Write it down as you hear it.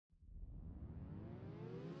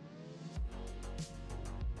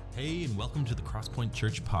Hey, and welcome to the Crosspoint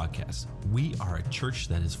Church podcast. We are a church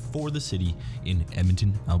that is for the city in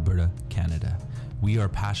Edmonton, Alberta, Canada. We are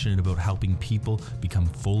passionate about helping people become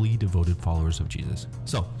fully devoted followers of Jesus.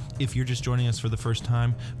 So, if you're just joining us for the first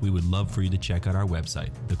time, we would love for you to check out our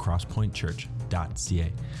website,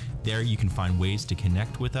 thecrosspointchurch.ca. There you can find ways to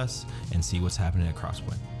connect with us and see what's happening at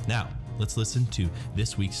Crosspoint. Now, let's listen to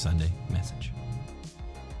this week's Sunday message.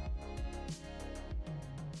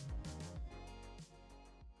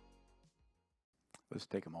 Let's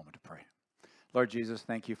take a moment to pray. Lord Jesus,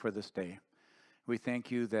 thank you for this day. We thank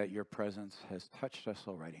you that your presence has touched us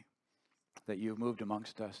already, that you've moved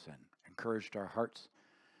amongst us and encouraged our hearts,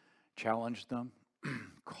 challenged them,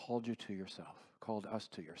 called you to yourself, called us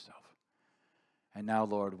to yourself. And now,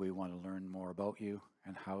 Lord, we want to learn more about you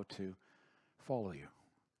and how to follow you,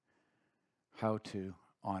 how to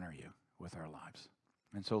honor you with our lives.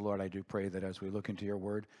 And so, Lord, I do pray that as we look into your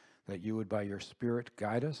word, that you would by your Spirit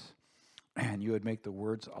guide us, and you would make the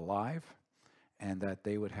words alive, and that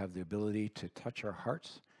they would have the ability to touch our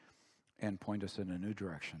hearts and point us in a new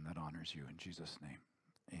direction that honors you. In Jesus' name,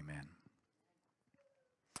 amen.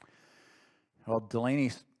 Well,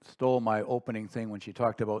 Delaney stole my opening thing when she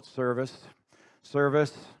talked about service.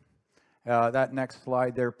 Service, that next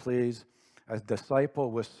slide there, please. A disciple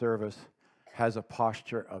with service has a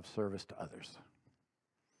posture of service to others.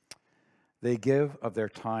 They give of their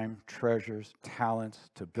time, treasures, talents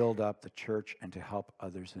to build up the church and to help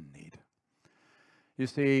others in need. You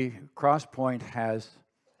see, Crosspoint has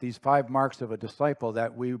these 5 marks of a disciple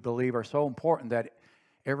that we believe are so important that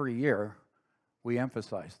every year we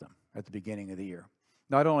emphasize them at the beginning of the year.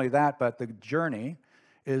 Not only that, but the journey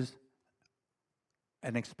is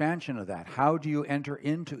an expansion of that. How do you enter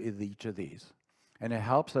into each of these? And it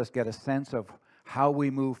helps us get a sense of how we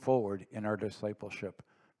move forward in our discipleship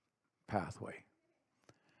pathway.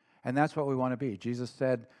 And that's what we want to be. Jesus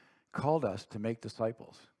said, called us to make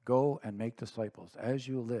disciples. Go and make disciples. As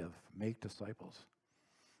you live, make disciples.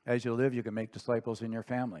 As you live, you can make disciples in your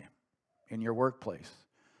family, in your workplace,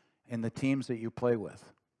 in the teams that you play with.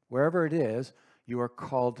 Wherever it is, you are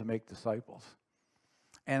called to make disciples.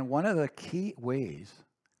 And one of the key ways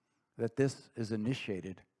that this is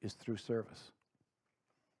initiated is through service.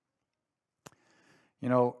 You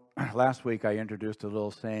know, last week I introduced a little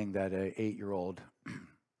saying that an 8-year-old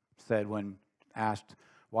said when asked,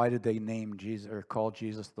 why did they name Jesus or call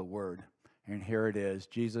Jesus the Word? And here it is.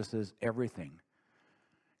 Jesus is everything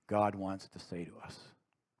God wants to say to us.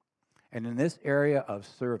 And in this area of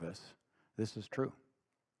service, this is true.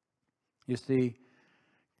 You see,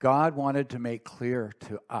 God wanted to make clear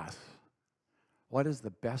to us what is the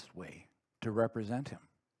best way to represent him.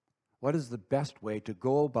 What is the best way to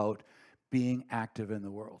go about being active in the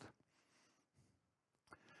world?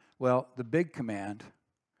 Well, the big command,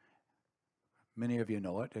 many of you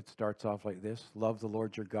know it. It starts off like this: love the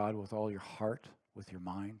Lord your God with all your heart, with your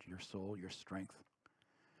mind, your soul, your strength.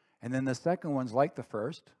 And then the second one's like the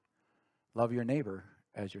first: love your neighbor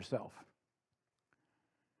as yourself.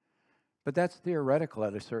 But that's theoretical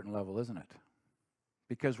at a certain level, isn't it?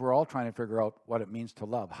 Because we're all trying to figure out what it means to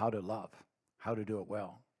love, how to do it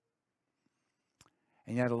well.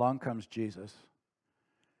 And yet along comes Jesus,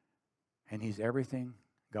 and he's everything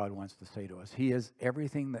God wants to say to us. He is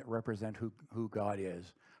everything that represents who God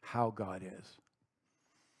is, how God is.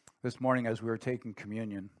 This morning as we were taking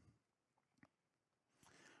communion,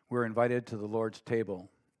 we were invited to the Lord's table.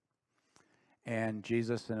 And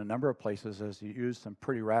Jesus, in a number of places, has used some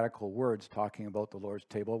pretty radical words talking about the Lord's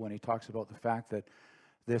table when he talks about the fact that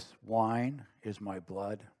this wine is my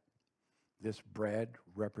blood, this bread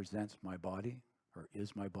represents my body, or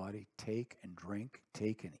is my body. Take and drink,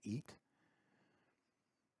 take and eat.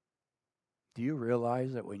 Do you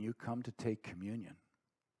realize that when you come to take communion,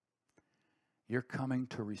 you're coming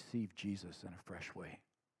to receive Jesus in a fresh way?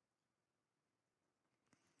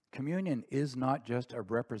 Communion is not just a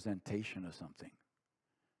representation of something.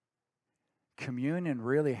 Communion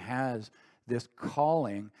really has this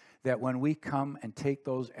calling that when we come and take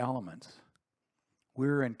those elements,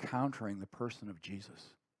 we're encountering the person of Jesus.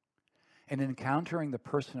 And in encountering the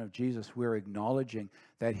person of Jesus, we're acknowledging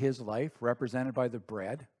that his life, represented by the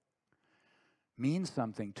bread, means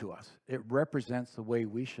something to us. It represents the way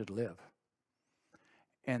we should live.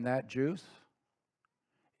 And that juice,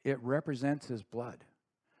 it represents his blood,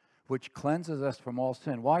 which cleanses us from all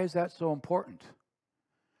sin. Why is that so important?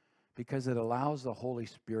 Because it allows the Holy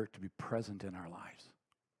Spirit to be present in our lives.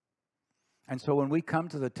 And so when we come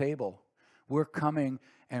to the table, we're coming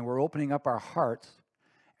and we're opening up our hearts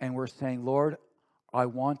and we're saying, Lord, I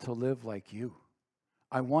want to live like you.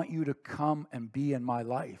 I want you to come and be in my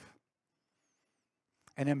life.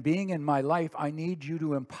 And in being in my life, I need you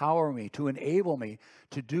to empower me, to enable me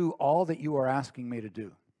to do all that you are asking me to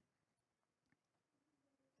do.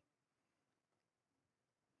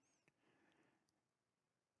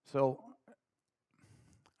 So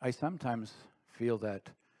I sometimes feel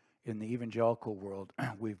that in the evangelical world,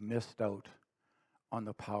 we've missed out on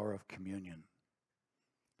the power of communion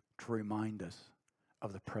to remind us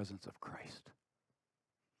of the presence of Christ.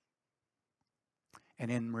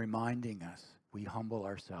 And in reminding us, we humble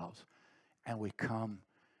ourselves and we come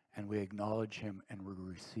and we acknowledge him and we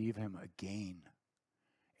receive him again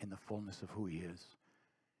in the fullness of who he is,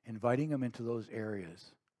 inviting him into those areas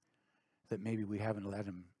that maybe we haven't let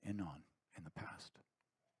him in on in the past.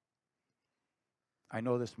 I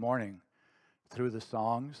know this morning, through the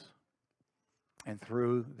songs and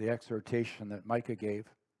through the exhortation that Micah gave,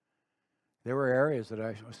 there were areas that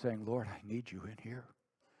I was saying, Lord, I need you in here.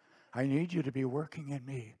 I need you to be working in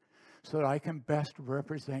me so that I can best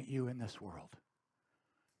represent you in this world.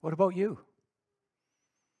 What about you?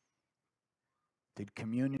 Did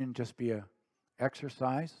communion just be an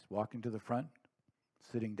exercise, walking to the front,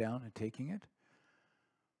 sitting down and taking it?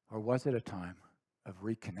 Or was it a time of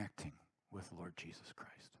reconnecting with Lord Jesus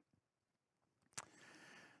Christ?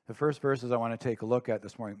 The first verses I want to take a look at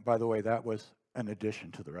this morning, by the way, that was an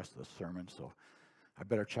addition to the rest of the sermon, so I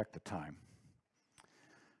better check the time.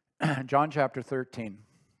 John chapter 13.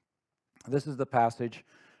 This is the passage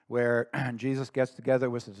where Jesus gets together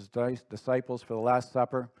with his disciples for the Last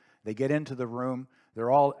Supper. They get into the room.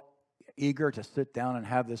 They're all eager to sit down and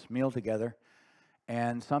have this meal together,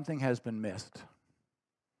 and something has been missed.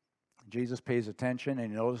 Jesus pays attention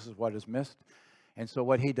and he notices what is missed, and so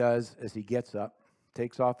what he does is he gets up,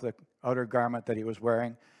 takes off the outer garment that he was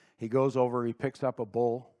wearing. He goes over, he picks up a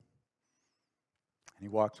bowl, and he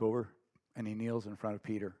walks over and he kneels in front of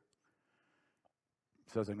Peter.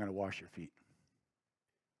 He says, I'm going to wash your feet.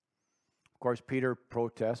 Of course, Peter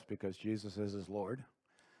protests because Jesus is his Lord,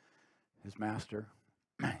 his master.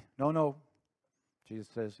 No. Jesus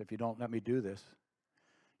says, if you don't let me do this,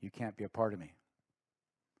 you can't be a part of me.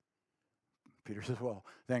 Peter says, well,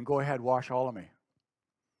 then go ahead, wash all of me.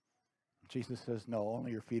 Jesus says, no,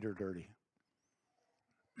 only your feet are dirty.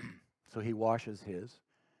 So he washes his,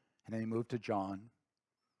 and then he moved to John,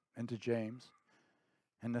 and to James,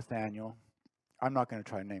 and Nathaniel. I'm not going to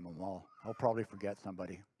try to name them all. I'll probably forget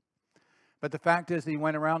somebody. But the fact is, he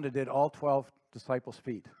went around and did all 12 disciples'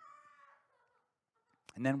 feet.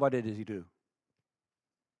 And then what did he do?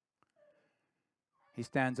 He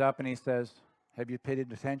stands up and he says, have you paid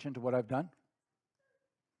attention to what I've done?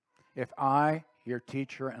 If I, your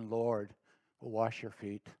teacher and Lord, will wash your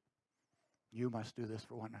feet, you must do this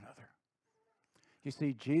for one another. You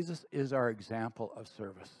see, Jesus is our example of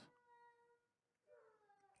service.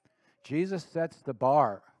 Jesus sets the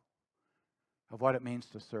bar of what it means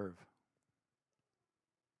to serve.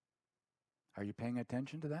 Are you paying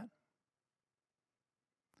attention to that?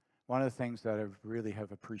 One of the things that I really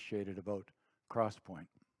have appreciated about Crosspoint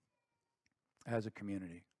as a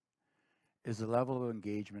community is the level of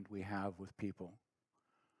engagement we have with people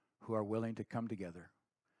who are willing to come together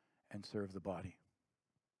and serve the body.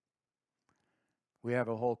 We have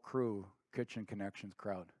a whole crew, Kitchen Connections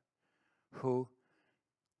crowd, who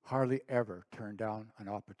hardly ever turn down an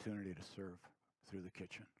opportunity to serve through the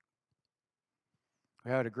kitchen.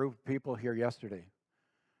 We had a group of people here yesterday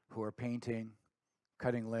who are painting,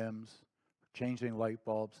 cutting limbs, changing light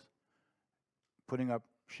bulbs, putting up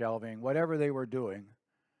shelving, whatever they were doing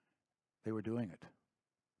it.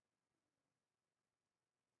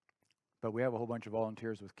 But we have a whole bunch of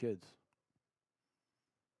volunteers with kids.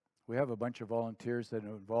 We have a bunch of volunteers that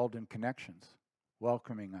are involved in connections,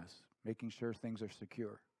 welcoming us, making sure things are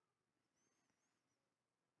secure.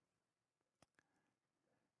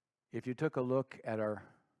 If you took a look at our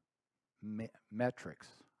metrics,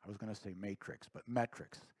 I was going to say matrix, but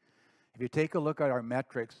metrics. If you take a look at our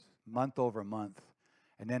metrics month over month,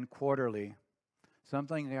 and then quarterly,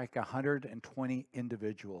 something like 120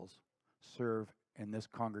 individuals serve in this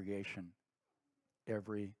congregation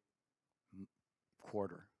every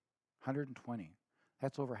quarter. 120.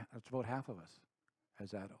 That's about half of us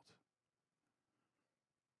as adults.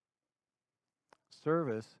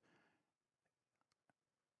 Service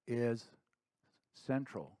is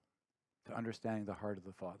central to understanding the heart of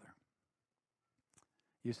the Father.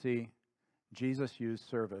 You see, Jesus used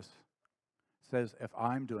service. Says, if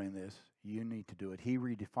I'm doing this, you need to do it. He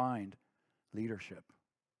redefined leadership.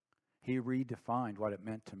 He redefined what it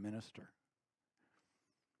meant to minister.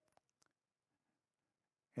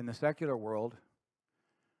 In the secular world,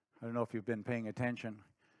 I don't know if you've been paying attention,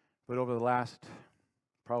 but over the last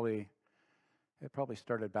it probably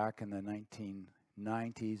started back in the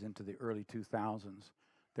 90s into the early 2000s,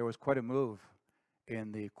 there was quite a move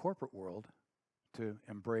in the corporate world to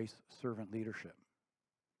embrace servant leadership.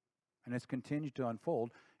 And it's continued to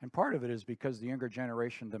unfold. And part of it is because the younger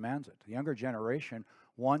generation demands it. The younger generation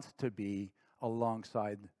wants to be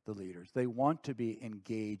alongside the leaders. They want to be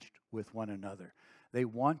engaged with one another. They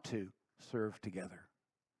want to serve together.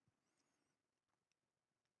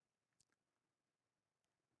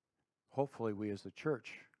 Hopefully, we as a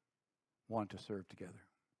church want to serve together.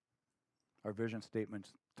 Our vision statement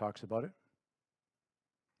talks about it.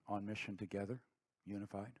 On mission together,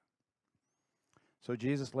 unified. So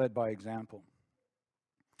Jesus led by example.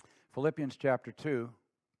 Philippians chapter 2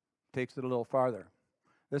 takes it a little farther.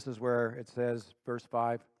 This is where it says, verse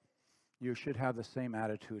 5, you should have the same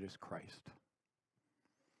attitude as Christ.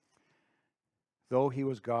 Though he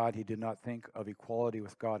was God, he did not think of equality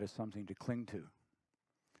with God as something to cling to.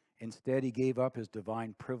 Instead, he gave up his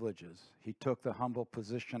divine privileges. He took the humble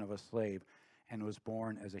position of a slave and was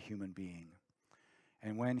born as a human being.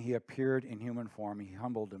 And when he appeared in human form, he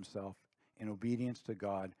humbled himself in obedience to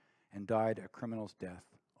God and died a criminal's death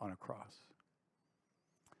on a cross.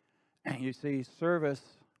 You see, service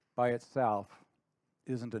by itself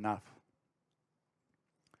isn't enough.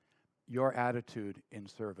 Your attitude in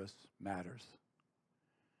service matters.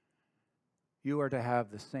 You are to have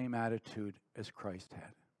the same attitude as Christ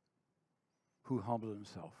had, who humbled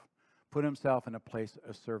himself, put himself in a place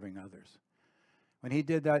of serving others. When he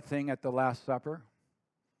did that thing at the Last Supper,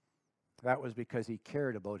 that was because he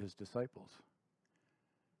cared about his disciples.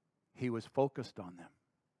 He was focused on them.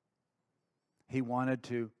 He wanted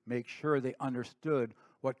to make sure they understood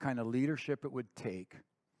what kind of leadership it would take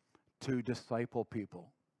to disciple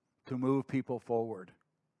people, to move people forward.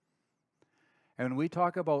 And when we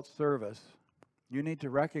talk about service, you need to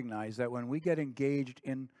recognize that when we get engaged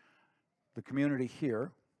in the community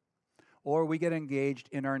here, or we get engaged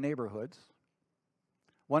in our neighborhoods,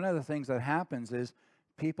 one of the things that happens is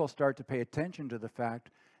people start to pay attention to the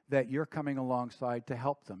fact that you're coming alongside to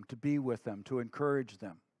help them, to be with them, to encourage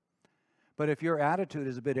them. But if your attitude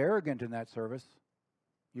is a bit arrogant in that service,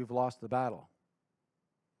 you've lost the battle.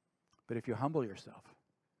 But if you humble yourself,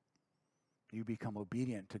 you become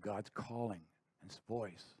obedient to God's calling and his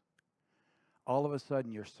voice. All of a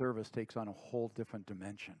sudden, your service takes on a whole different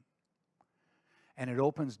dimension. And it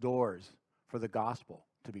opens doors for the gospel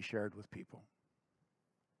to be shared with people.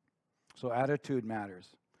 So attitude matters.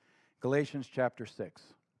 Galatians chapter 6.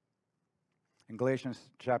 In Galatians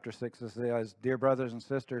chapter 6 it says, dear brothers and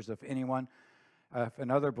sisters, if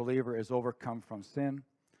another believer is overcome from sin,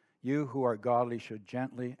 you who are godly should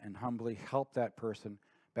gently and humbly help that person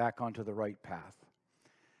back onto the right path.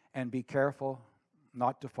 And be careful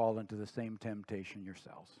not to fall into the same temptation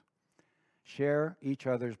yourselves. Share each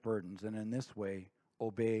other's burdens, and in this way,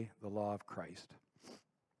 obey the law of Christ.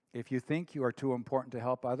 If you think you are too important to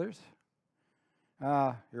help others,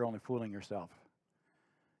 you're only fooling yourself.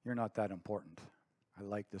 You're not that important. I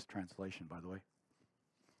like this translation, by the way.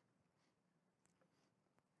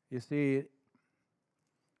 You see,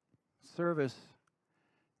 service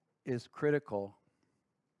is critical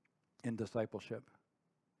in discipleship,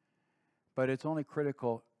 but it's only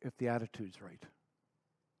critical if the attitude's right.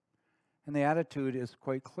 And the attitude is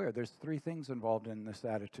quite clear. There's three things involved in this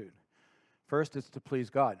attitude. First, it's to please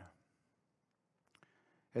God.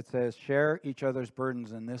 It says, share each other's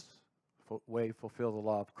burdens, in this way fulfill the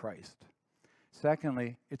law of Christ.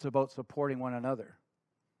 Secondly, it's about supporting one another.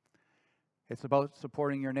 It's about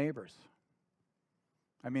supporting your neighbors.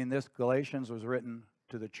 I mean, this Galatians was written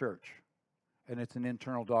to the church, and it's an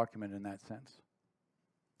internal document in that sense.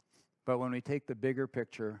 But when we take the bigger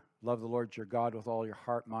picture, love the Lord your God with all your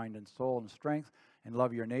heart, mind, and soul and strength, and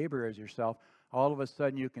love your neighbor as yourself, all of a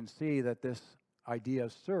sudden you can see that this idea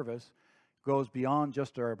of service goes beyond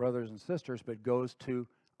just our brothers and sisters, but goes to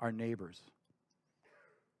our neighbors,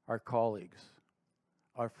 our colleagues,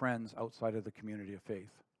 our friends outside of the community of faith.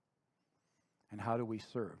 And how do we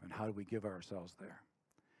serve, and how do we give ourselves there?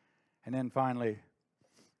 And then finally,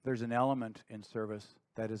 there's an element in service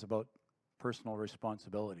that is about personal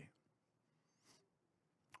responsibility.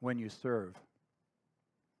 When you serve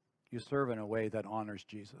in a way that honors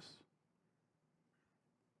Jesus.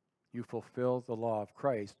 You fulfill the law of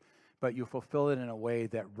Christ, but you fulfill it in a way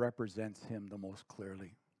that represents him the most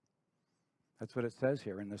clearly. That's what it says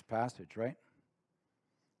here in this passage, right?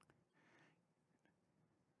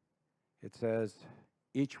 It says,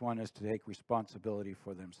 each one is to take responsibility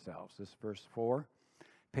for themselves. This verse 4,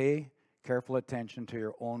 pay careful attention to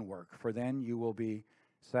your own work, for then you will be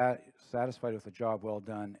satisfied with a job well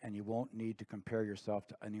done, and you won't need to compare yourself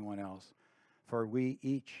to anyone else. For we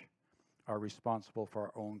each are responsible for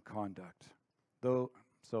our own conduct. So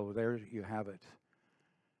there you have it.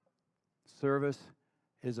 Service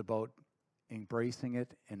is about embracing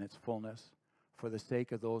it in its fullness for the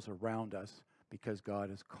sake of those around us, because God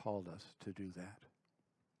has called us to do that.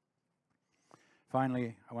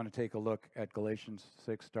 Finally, I want to take a look at Galatians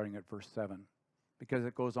 6, starting at verse 7, because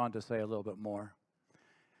it goes on to say a little bit more.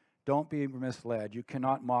 Don't be misled. You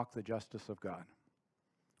cannot mock the justice of God.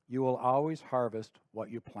 You will always harvest what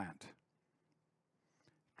you plant.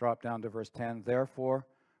 Drop down to verse 10. Therefore,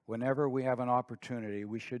 whenever we have an opportunity,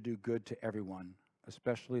 we should do good to everyone,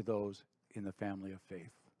 especially those in the family of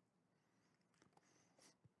faith.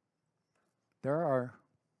 There are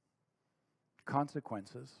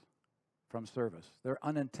consequences from service. They're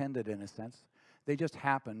unintended in a sense. They just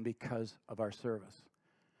happen because of our service.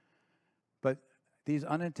 But these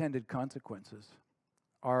unintended consequences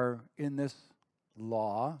are in this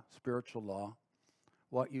law, spiritual law.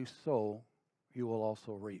 What you sow, you will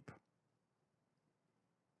also reap.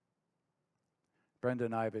 Brenda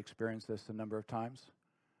and I have experienced this a number of times,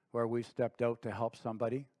 where we stepped out to help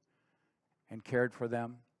somebody and cared for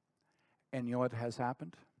them. And you know what has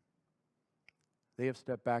happened? They have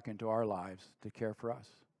stepped back into our lives to care for us.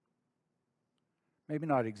 Maybe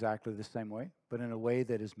not exactly the same way, but in a way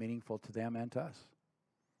that is meaningful to them and to us.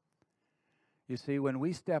 You see, when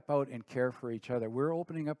we step out and care for each other, we're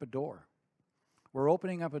opening up a door. We're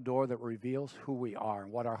opening up a door that reveals who we are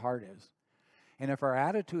and what our heart is. And if our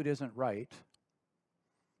attitude isn't right,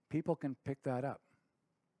 people can pick that up.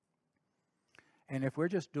 And if we're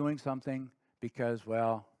just doing something because,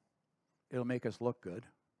 well, it'll make us look good,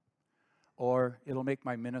 or it'll make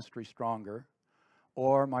my ministry stronger,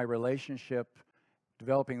 or my relationship,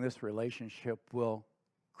 developing this relationship will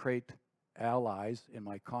create allies in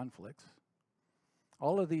my conflicts.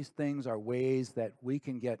 All of these things are ways that we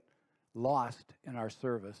can get lost in our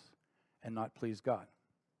service and not please God.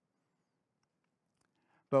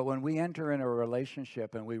 But when we enter in a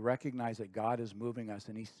relationship and we recognize that God is moving us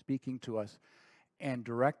and He's speaking to us and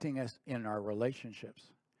directing us in our relationships,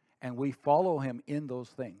 and we follow Him in those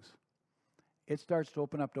things, it starts to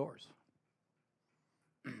open up doors.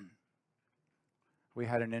 We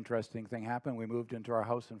had an interesting thing happen. We moved into our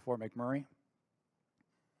house in Fort McMurray.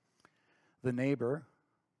 The neighbor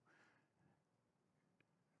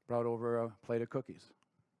brought over a plate of cookies.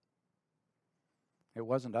 It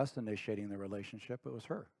wasn't us initiating the relationship, it was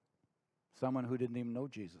her. Someone who didn't even know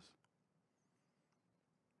Jesus.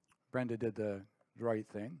 Brenda did the right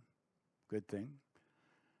thing, good thing.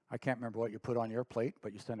 I can't remember what you put on your plate,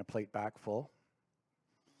 but you sent a plate back full.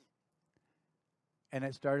 And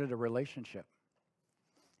it started a relationship.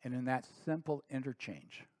 And in that simple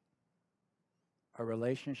interchange, a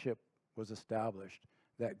relationship was established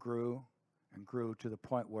that grew and grew to the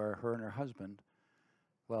point where her and her husband,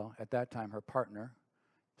 well, at that time her partner,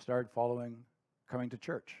 started coming to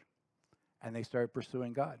church. And they started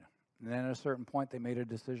pursuing God. And then at a certain point they made a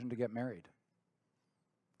decision to get married.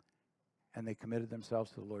 And they committed themselves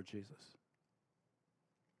to the Lord Jesus.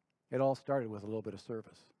 It all started with a little bit of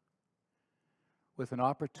service. With an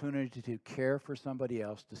opportunity to care for somebody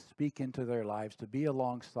else, to speak into their lives, to be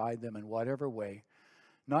alongside them in whatever way,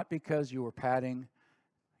 not because you were padding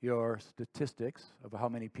your statistics of how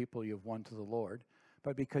many people you've won to the Lord,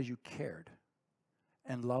 but because you cared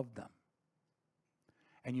and loved them.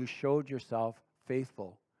 And you showed yourself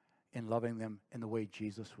faithful in loving them in the way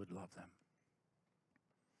Jesus would love them.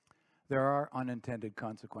 There are unintended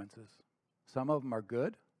consequences. Some of them are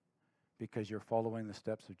good because you're following the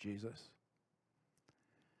steps of Jesus.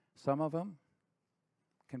 Some of them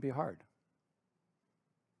can be hard.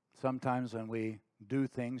 Sometimes when we do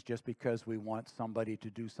things just because we want somebody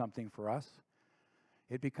to do something for us,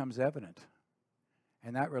 it becomes evident.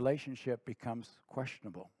 And that relationship becomes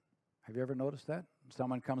questionable. Have you ever noticed that?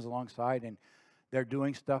 Someone comes alongside and they're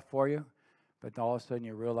doing stuff for you, but all of a sudden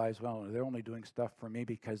you realize, well, they're only doing stuff for me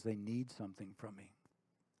because they need something from me.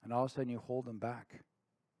 And all of a sudden you hold them back.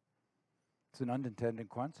 It's an unintended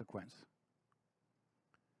consequence.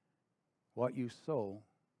 What you sow,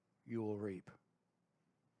 you will reap.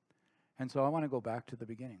 And so I want to go back to the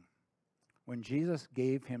beginning. When Jesus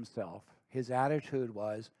gave Himself, His attitude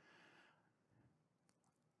was,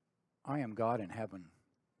 I am God in heaven,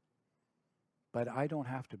 but I don't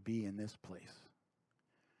have to be in this place.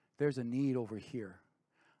 There's a need over here.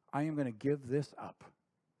 I am going to give this up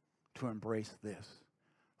to embrace this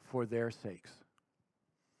for their sakes.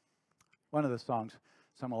 One of the songs,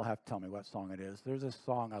 someone will have to tell me what song it is. There's a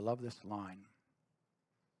song, I love this line.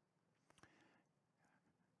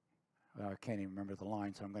 Well, I can't even remember the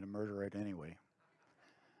line, so I'm going to murder it anyway.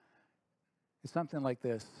 It's something like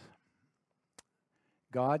this.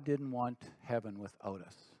 God didn't want heaven without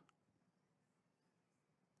us.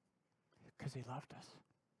 Because he loved us.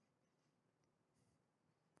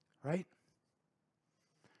 Right?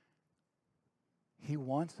 He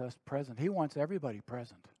wants us present. He wants everybody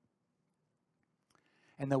present.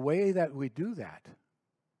 And the way that we do that,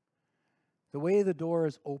 the way the door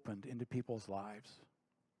is opened into people's lives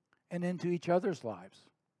and into each other's lives,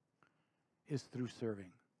 is through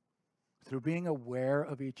serving, through being aware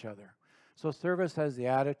of each other. So service has the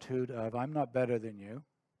attitude of, I'm not better than you.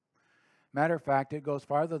 Matter of fact, it goes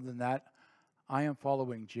farther than that. I am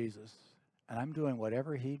following Jesus, and I'm doing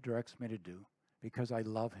whatever he directs me to do because I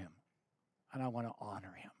love him, and I want to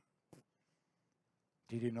honor him.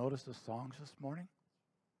 Did you notice the songs this morning?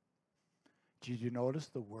 Did you notice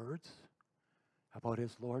the words about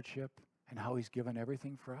his lordship and how he's given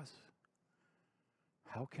everything for us?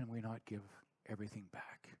 How can we not give everything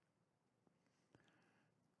back?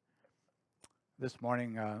 This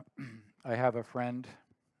morning, I have a friend,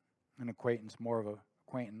 an acquaintance, more of an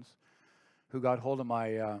acquaintance, who got hold of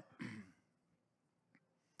my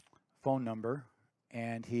phone number,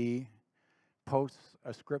 and he posts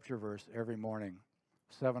a scripture verse every morning,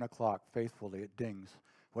 7 o'clock, faithfully. It dings.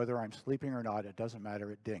 Whether I'm sleeping or not, it doesn't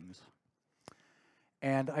matter, it dings.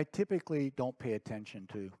 And I typically don't pay attention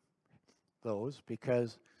to those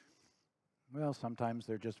because, well, sometimes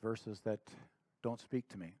they're just verses that don't speak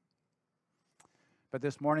to me. But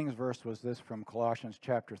this morning's verse was this from Colossians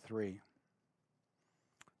chapter 3.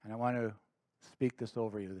 And I want to speak this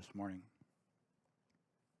over you this morning.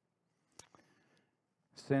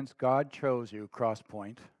 Since God chose you,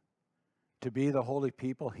 Crosspoint, to be the holy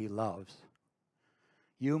people he loves,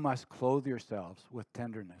 you must clothe yourselves with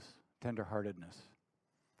tenderness, tenderheartedness,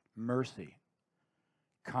 mercy,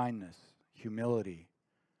 kindness, humility,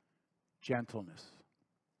 gentleness,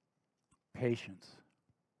 patience.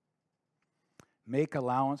 Make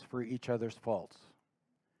allowance for each other's faults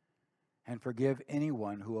and forgive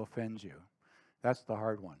anyone who offends you. That's the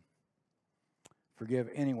hard one. Forgive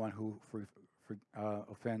anyone who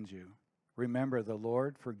offends you. Remember, the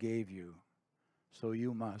Lord forgave you, so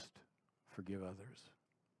you must forgive others.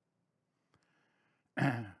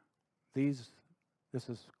 This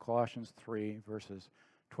is Colossians 3, verses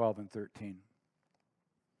 12 and 13.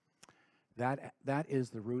 That is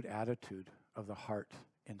the root attitude of the heart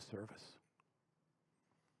in service.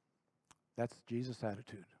 That's Jesus'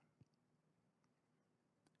 attitude.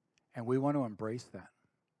 And we want to embrace that.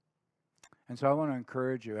 And so I want to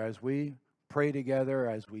encourage you, as we pray together,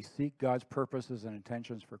 as we seek God's purposes and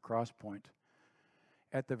intentions for Crosspoint,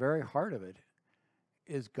 at the very heart of it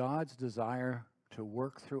is God's desire to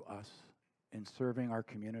work through us in serving our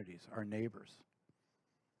communities, our neighbors,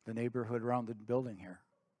 the neighborhood around the building here.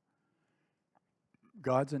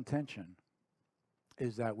 God's intention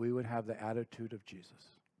is that we would have the attitude of Jesus.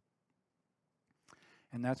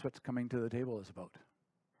 And that's what coming to the table is about.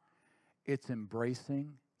 It's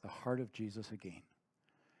embracing the heart of Jesus again.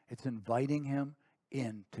 It's inviting him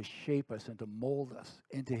in to shape us and to mold us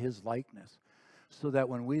into his likeness so that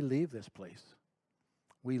when we leave this place,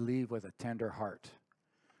 we leave with a tender heart.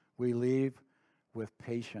 We leave with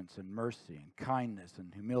patience and mercy and kindness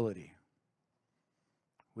and humility.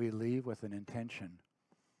 We leave with an intention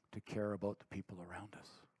to care about the people around us.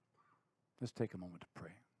 Let's take a moment to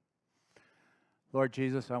pray. Lord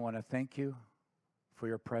Jesus, I want to thank you for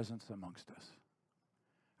your presence amongst us.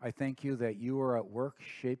 I thank you that you are at work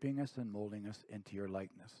shaping us and molding us into your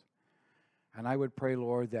likeness. And I would pray,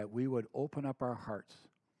 Lord, that we would open up our hearts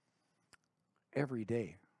every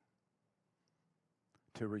day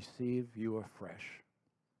to receive you afresh.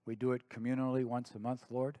 We do it communally once a month,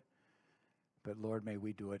 Lord, but Lord, may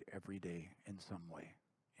we do it every day in some way.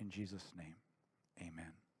 In Jesus' name,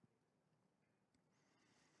 amen.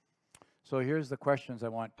 So here's the questions I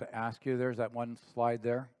want to ask you. There's that one slide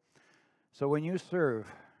there. So when you serve,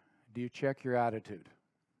 do you check your attitude?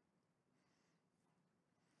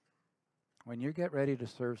 When you get ready to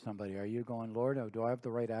serve somebody, are you going, Lord, do I have the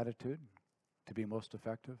right attitude to be most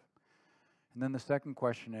effective? And then the second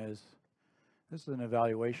question is, this is an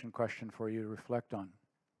evaluation question for you to reflect on.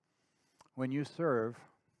 When you serve,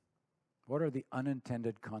 what are the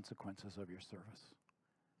unintended consequences of your service?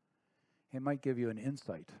 It might give you an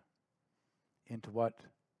insight into what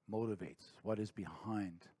motivates, what is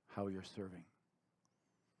behind how you're serving.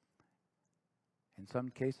 In some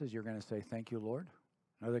cases, you're going to say, thank you, Lord.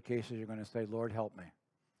 In other cases, you're going to say, Lord, help me.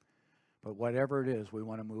 But whatever it is, we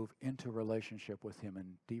want to move into relationship with him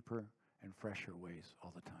in deeper and fresher ways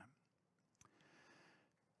all the time.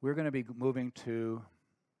 We're going to be moving to,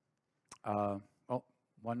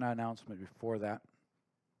 one announcement before that.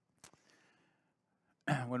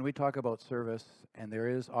 When we talk about service, and there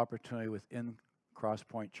is opportunity within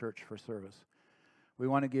Crosspoint Church for service, we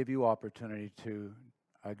want to give you opportunity to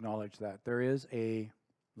acknowledge that. There is a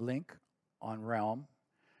link on Realm,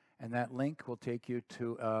 and that link will take you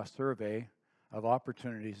to a survey of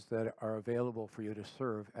opportunities that are available for you to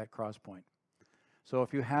serve at Crosspoint. So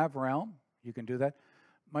if you have Realm, you can do that.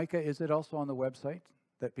 Micah, is it also on the website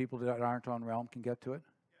that people that aren't on Realm can get to it?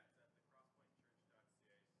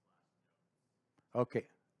 Okay,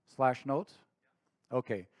 /notes?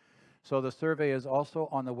 Okay, so the survey is also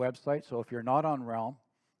on the website. So if you're not on Realm,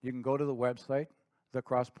 you can go to the website,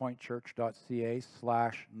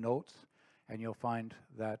 thecrosspointchurch.ca/notes, and you'll find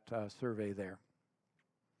that survey there.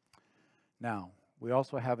 Now, we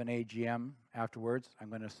also have an AGM afterwards. I'm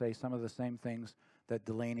going to say some of the same things that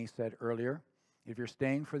Delaney said earlier. If you're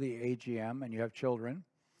staying for the AGM and you have children,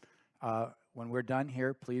 when we're done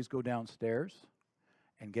here, please go downstairs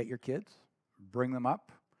and get your kids, bring them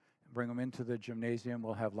up, bring them into the gymnasium.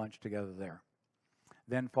 We'll have lunch together there.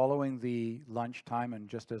 Then following the lunch time, and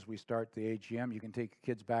just as we start the AGM, you can take your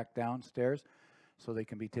kids back downstairs so they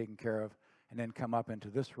can be taken care of, and then come up into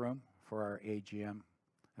this room for our AGM.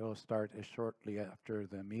 It will start as shortly after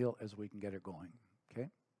the meal as we can get it going, okay?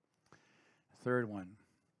 Third one,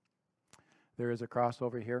 there is a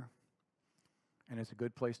crossover here, and it's a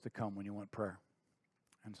good place to come when you want prayer.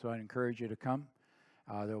 And so I encourage you to come.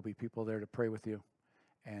 There will be people there to pray with you,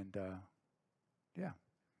 and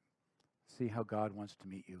see how God wants to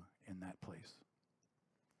meet you in that place.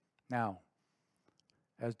 Now,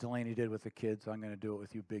 as Delaney did with the kids, I'm going to do it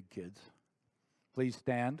with you big kids. Please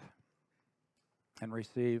stand and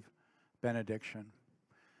receive benediction.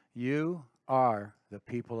 You are the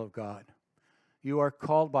people of God. You are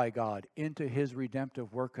called by God into His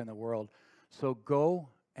redemptive work in the world. So go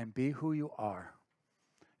and be who you are.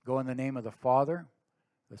 Go in the name of the Father,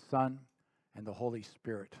 the Son, and the Holy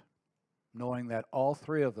Spirit, knowing that all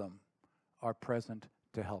three of them are present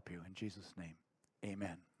to help you. In Jesus' name,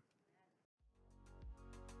 amen.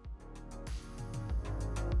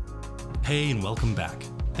 Hey, and welcome back.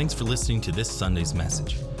 Thanks for listening to this Sunday's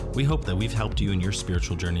message. We hope that we've helped you in your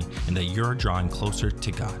spiritual journey and that you're drawing closer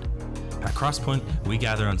to God. At Crosspoint, we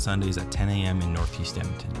gather on Sundays at 10 a.m. in Northeast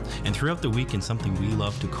Edmonton, and throughout the week in something we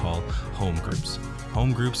love to call home groups.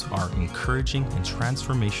 Home groups are encouraging and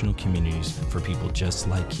transformational communities for people just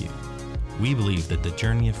like you. We believe that the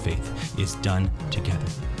journey of faith is done together,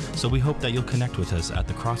 so we hope that you'll connect with us at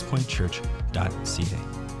thecrosspointchurch.ca.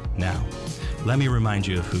 Now, let me remind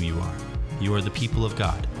you of who you are. You are the people of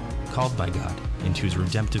God, called by God into His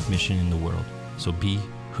redemptive mission in the world, so be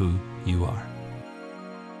who you are.